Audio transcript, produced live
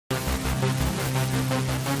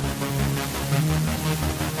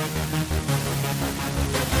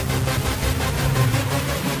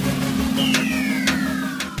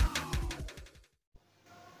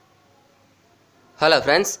Hello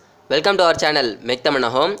friends, welcome to our channel Mech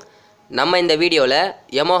Nahom. நம்ம இந்த வீடியோல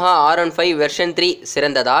Yamaha r15 version 3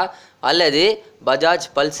 சிறந்ததா அல்லது Bajaj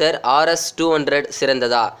pulsar RS200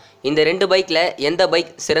 சிறந்ததா இந்த ரெண்டு பைக்ல எந்த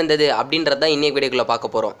பைக் சிறந்தது அப்படின்றத இன்னைக்கு வீடியோக்குள்ள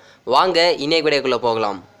பார்க்க போறோம். வாங்க இன்னைக்கு வீடியோக்குள்ள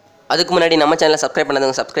போகலாம். அதுக்கு முன்னாடி நம்ம சேனலை சப்ஸ்கிரைப்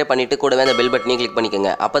பண்ணாதவங்க சப்ஸ்கிரைப் பண்ணிட்டு கூடவே அந்த பெல் பட்டனை கிளிக்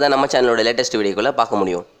பண்ணிக்கங்க. அப்பதான் நம்ம சேனலோட லேட்டஸ்ட் வீடியோக்குள்ள பார்க்க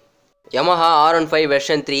முடியும். Yamaha r15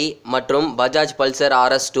 version 3 மற்றும் Bajaj pulsar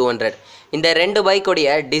RS200 இந்த ரெண்டு பைக்கோடைய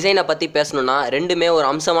டிசைனை பற்றி பேசணும்னா ரெண்டுமே ஒரு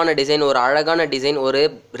அம்சமான டிசைன், ஒரு அழகான டிசைன், ஒரு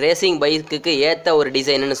ரேசிங் பைக்குக்கு ஏற்ற ஒரு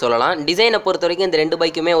டிசைன்னு சொல்லலாம். டிசைனை பொறுத்த வரைக்கும் இந்த ரெண்டு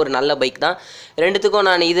பைக்குமே ஒரு நல்ல பைக் தான். ரெண்டுத்துக்கும்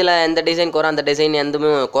நான் இதில் எந்த டிசைன் குறை அந்த டிசைன்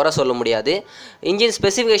எதுவுமே குறை சொல்ல முடியாது. இன்ஜின்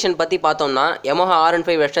ஸ்பெசிஃபிகேஷன் பற்றி பார்த்தோம்னா Yamaha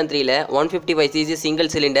r15 version 3ல 155cc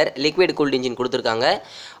single cylinder liquid cooled engine கொடுத்துருக்காங்க.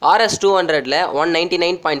 RS200ல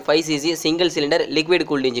 199.5cc single cylinder liquid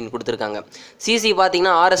cooled engine கொடுத்துருக்காங்க. சிசி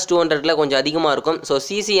பார்த்தீங்கன்னா RS200ல கொஞ்சம் அதிகமாக இருக்கும். ஸோ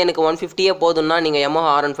சிசி எனக்கு 150 போதும்னா நீங்கள் Yamaha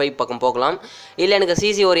r15 பக்கம் போகலாம். இல்லை எனக்கு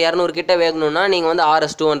சிசி ஒரு 200 கிட்ட வேகணும்னா நீங்கள் வந்து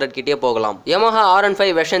RS200 கிட்டே போகலாம். Yamaha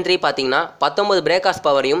r15 version 3 பார்த்தீங்கன்னா 19 break hours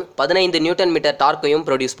பவரையும் 15 Newton metre டார்க்கையும்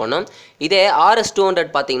produce பண்ணும். இதே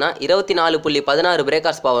RS200 பார்த்தீங்கன்னா 24.16 பிரேக்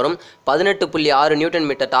ஹார்ஸ் பவரும் 18.6 நியூட்டன்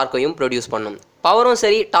மீட்டர் டார்க்கையும் ப்ரொடியூஸ் பண்ணும். பவரும்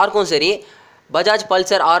சரி டார்க்கும் சரி Bajaj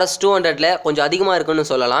pulsar RS200ல கொஞ்சம் அதிகமாக இருக்குன்னு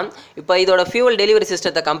சொல்லலாம். இப்போ இதோட ஃபியூல் டெலிவரி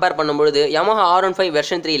சிஸ்டத்தை கம்பேர் பண்ணும்பொழுது Yamaha r15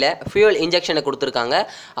 version 3ல ஃபியூல் இன்ஜெக்ஷனை கொடுத்துருக்காங்க.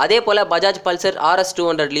 அதே போல் Bajaj pulsar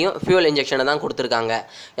RS200லையும் ஃபியூல் இன்ஜெக்ஷனை தான் கொடுத்துருக்காங்க.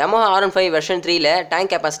 Yamaha r15 version 3ல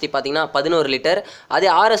tank capacity பார்த்தீங்கன்னா 11 லிட்டர், அதே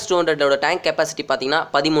RS200ஓட டேங்க் கெப்பாசிட்டி பார்த்தீங்கன்னா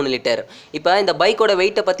 13 லிட்டர். இப்போ இந்த பைக்கோட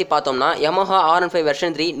வெயிட்டை பற்றி பார்த்தோம்னா Yamaha r15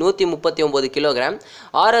 version 3 139 kilogram,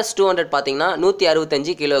 RS200 பார்த்தீங்கன்னா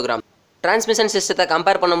 165 கிலோகிராம். டிரான்ஸ்மிஷன் சிஸ்டத்தை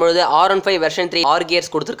கம்பேர் பண்ணும்போது r15 version 3 ஆர் கியர்ஸ்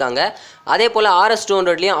கொடுத்துருக்காங்க. அதே போல்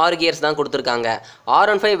RS200லையும் ஆர் கியர்ஸ் தான் கொடுத்துருக்காங்க.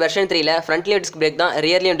 r15 version 3ல ஃப்ரண்ட்லேயும் டிஸ்க் பிரேக் தான்,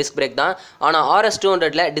 ரியர்லேயும் டிஸ்க் பிரேக் தான். ஆனால்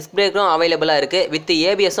RS200ல டிஸ்க் பிரேக்கும் அவைலபிளாக இருக்குது, வித்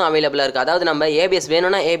ஏபிஎஸும் அவைலபிளாக இருக்குது. அதாவது நம்ம ஏபிஎஸ்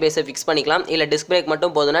வேணும்னா ஏபிஎஸை ஃபிக்ஸ் பண்ணிக்கலாம், இல்லை டிஸ்க் பிரேக்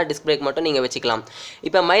மட்டும் போதுன்னா டிஸ்க் பிரேக் மட்டும் நீங்கள் வச்சுக்கலாம்.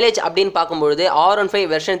 இப்போ மைலேஜ் அப்படின்னு பார்க்கும்பொழுது r15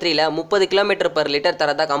 version 3ல 30 km/லிட்டர்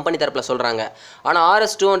தரதா கம்பெனி தரப்பில் சொல்கிறாங்க. ஆனால்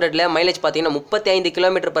RS200ல மைலேஜ் பார்த்தீங்கன்னா 35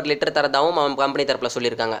 km/லிட்டர் தரதாகவும் கம்பெனி தரப்பில்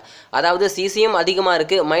சொல்லியிருக்காங்க. அதாவது சிசியும் அதிகமாக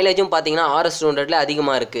இருக்குது, மைலேஜும் பார்த்தீங்கன்னா RS200ல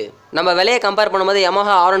அதிகமாக இருக்குது. நம்ம விலையை கம்பேர் பண்ணும்போது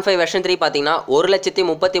Yamaha r15 version 3 பார்த்தீங்கன்னா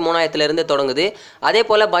 1,33,000 தொடங்குது. அதே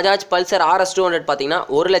போல் Bajaj pulsar RS200 பார்த்தீங்கன்னா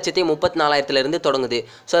 1,34,000 தொடங்குது.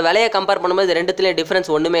 ஸோ விலையை கம்பேர் பண்ணும்போது ரெண்டுத்துலேயும்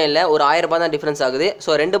டிஃப்ரென்ஸ் ஒன்றுமே இல்லை, ஒரு 1000 ரூபாய் தான் டிஃப்ரென்ஸ் ஆகுது.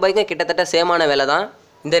 ஸோ ரெண்டு பைக்கும் கிட்டத்தட்ட சேமான விலை தான்.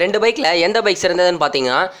 இந்த ரெண்டு பைக்கில் எந்த பைக் சிறந்ததுன்னு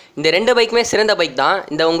பார்த்தீங்கன்னா இந்த ரெண்டு பைக்குமே சிறந்த பைக் தான்.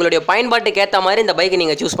 இந்த உங்களுடைய பயன்பாட்டுக்கு ஏற்ற மாதிரி இந்த பைக்கை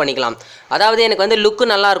நீங்கள் சூஸ் பண்ணிக்கலாம். அதாவது எனக்கு வந்து லுக்கு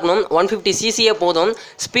நல்லா இருக்கணும், 150cc போதும்,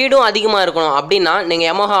 ஸ்பீடும் அதிகமாக இருக்கணும் அப்படின்னா நீங்கள்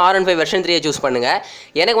Yamaha r15 version 3 சூஸ் பண்ணுங்கள்.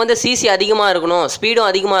 எனக்கு வந்து சிசி அதிகமாக இருக்கணும், ஸ்பீடும்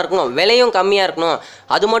அதிகமாக இருக்கணும், விலையும் கம்மியாக இருக்கணும்,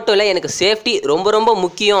 அது மட்டும் இல்லை எனக்கு சேஃப்டி ரொம்ப ரொம்ப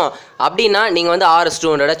முக்கியம் அப்படின்னா நீங்கள் வந்து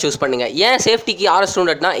RS200 சூஸ் பண்ணுங்கள். ஏன் சேஃப்டிக்கு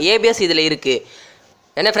RS200னா ஏபிஎஸ் இதில் இருக்குது.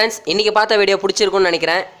 என்ன ஃப்ரெண்ட்ஸ், இன்றைக்கி பார்த்த வீடியோ பிடிச்சிருக்குன்னு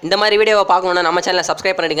நினைக்கிறேன். இந்த மாதிரி வீடியோவை பார்க்கணுன்னா நம்ம சேனலை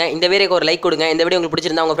சப்ஸ்கிரைப் பண்ணிடுங்க. இந்த வீடியோக்கு ஒரு லைக் கொடுங்க. இந்த வீடியோ உங்களுக்கு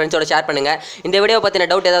பிடிச்சிருந்தா உங்கள் ஃப்ரெண்ட்ஸோட ஷேர் பண்ணுங்கள். இந்த வீடியோ பற்றின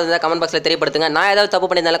டவுட் ஏதாவது இருந்தால் கமெண்ட் பாக்ஸில் தெரியப்படுத்துங்க. நான் ஏதாவது தப்பு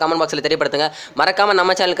பண்ணியிருந்தாலும் கமெண்ட் பாக்ஸில் தெரியப்படுத்துங்க. மறக்காமல்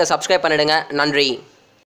நம்ம சேனலுக்கு சப்ஸ்கிரைப் பண்ணிடுங்க. நன்றி.